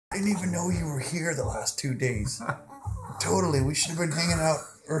didn't even know you were here the last 2 days. Totally, we should have been hanging out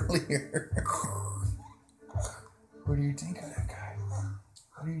earlier. What do you think of that guy?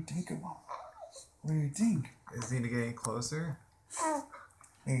 What do you think of him? What do you think? Is he getting closer?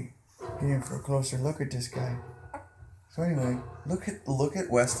 Hey, get in for a closer look at this guy. So anyway, look at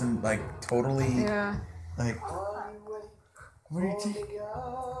Weston, like totally, like. What do you think?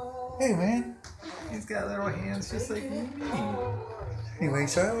 Hey man, he's got little hands just like me. Anyway,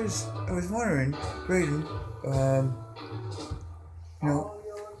 so I was wondering, Graiden, you know,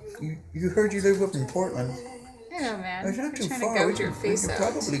 you heard you live up in Portland. I know, man. It's not too trying far. to gouge your face we out.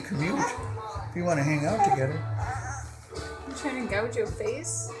 could probably commute if you want to hang out together. You trying to gouge your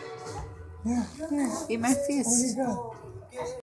face? Yeah. Here, eat my face. What do you got?